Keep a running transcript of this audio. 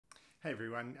Hey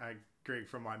everyone, Greg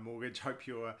from My Mortgage. Hope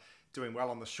you're doing well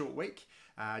on the short week.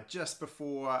 Just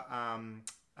before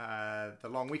the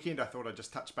long weekend, I thought I'd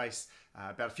just touch base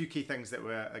about a few key things that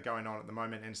were going on at the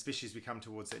moment, and especially as we come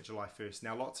towards that July 1st.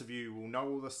 Now, lots of you will know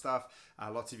all this stuff.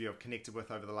 Lots of you I've connected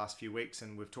with over the last few weeks,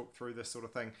 and we've talked through this sort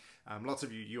of thing. Lots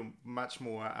of you, you're much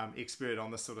more expert on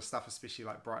this sort of stuff, especially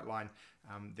like Brightline,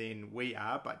 than we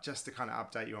are, but just to kind of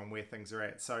update you on where things are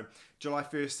at. So July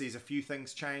 1st, there's a few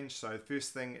things change. So the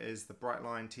first thing is the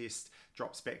Brightline test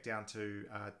drops back down to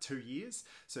 2 years.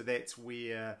 So that's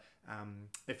where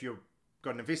if you've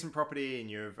got an investment property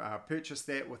and you've purchased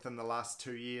that within the last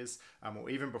 2 years, or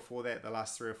even before that, the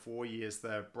last 3 or 4 years,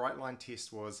 the Brightline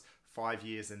test was 5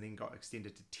 years and then got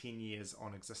extended to 10 years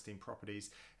on existing properties,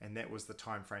 and that was the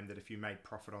time frame that if you made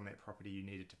profit on that property you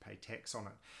needed to pay tax on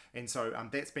it. And so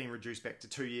that's been reduced back to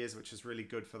 2 years, which is really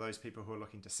good for those people who are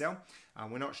looking to sell.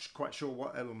 We're not quite sure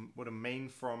what it'll mean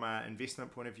from an investment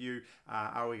point of view.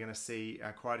 Are we going to see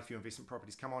quite a few investment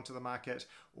properties come onto the market,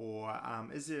 or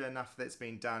is there enough that's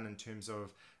been done in terms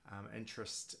of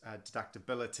interest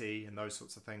deductibility and those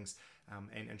sorts of things,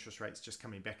 and interest rates just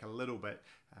coming back a little bit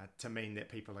to mean that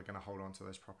people are going to hold on to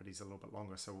those properties a little bit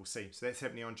longer. So we'll see. So that's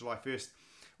happening on July 1st.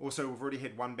 Also, we've already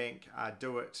had one bank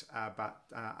do it, but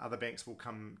other banks will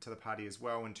come to the party as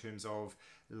well in terms of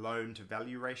loan to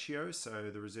value ratio. So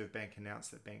the Reserve Bank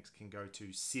announced that banks can go to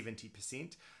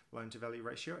 70% loan to value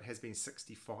ratio. It has been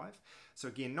 65. So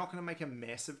again, not going to make a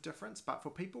massive difference, but for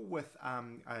people with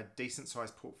a decent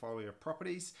sized portfolio of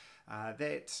properties,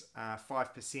 that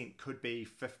 5% could be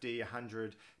 50,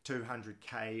 100,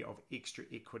 200k of extra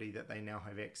equity that they now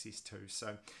have access to.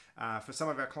 So for some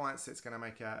of our clients, that's going to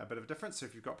make a bit of a difference. So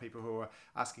if you've got people who are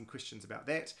asking questions about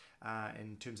that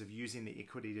in terms of using the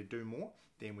equity to do more,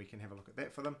 then we can have a look at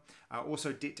that for them.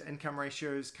 Also, debt to income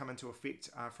ratios come into effect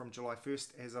from July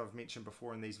 1st. As I've mentioned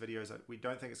before in these videos, we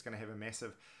don't think it's going to have a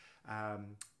massive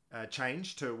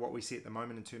change to what we see at the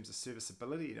moment in terms of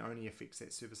serviceability. It only affects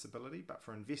that serviceability, but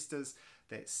for investors,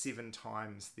 that's 7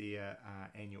 times their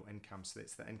annual income. So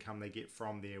that's the income they get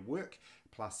from their work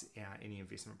plus any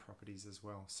investment properties as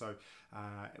well. So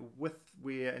with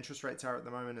where interest rates are at the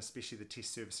moment, especially the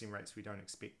test servicing rates, we don't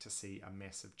expect to see a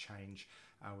massive change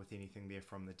with anything there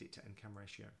from the debt to income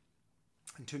ratio.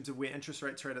 In terms of where interest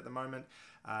rates are at the moment,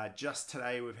 just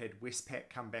today we've had Westpac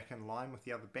come back in line with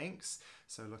the other banks.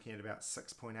 So looking at about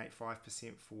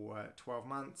 6.85% for 12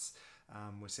 months.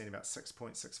 We're seeing about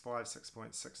 6.65,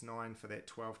 6.69 for that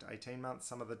 12 to 18 months.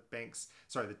 Some of the banks,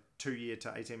 sorry, the 2 year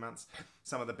to 18 months,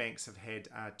 some of the banks have had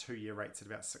 2 year rates at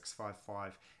about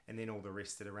 6.55, and then all the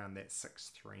rest at around that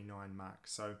 6.39 mark.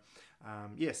 So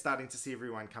yeah, starting to see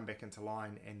everyone come back into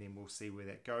line, and then we'll see where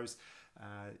that goes.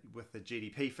 With the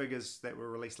GDP figures that were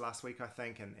released last week, I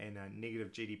think, and a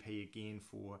negative GDP again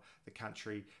for the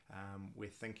country, we're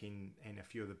thinking, and a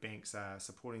few of the banks are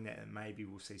supporting that, and maybe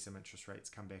we'll see some interest rates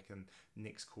come back in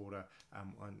next quarter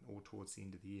or towards the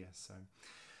end of the year.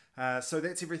 So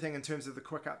that's everything in terms of the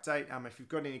quick update. If you've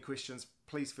got any questions,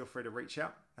 please feel free to reach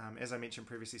out. As I mentioned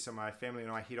previously, so my family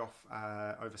and I head off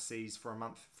overseas for a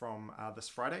month from this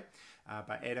Friday,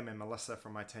 but Adam and Melissa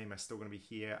from my team are still going to be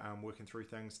here working through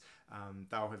things.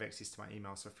 They'll have access to my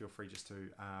email, so feel free just to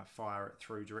fire it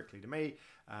through directly to me,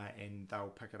 and they'll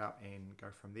pick it up and go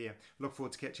from there. Look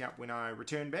forward to catching up when I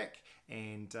return back,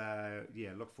 and yeah,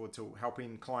 look forward to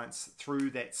helping clients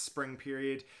through that spring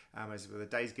period as the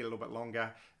days get a little bit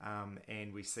longer,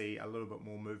 and we see a little bit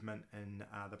more movement in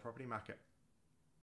the property market.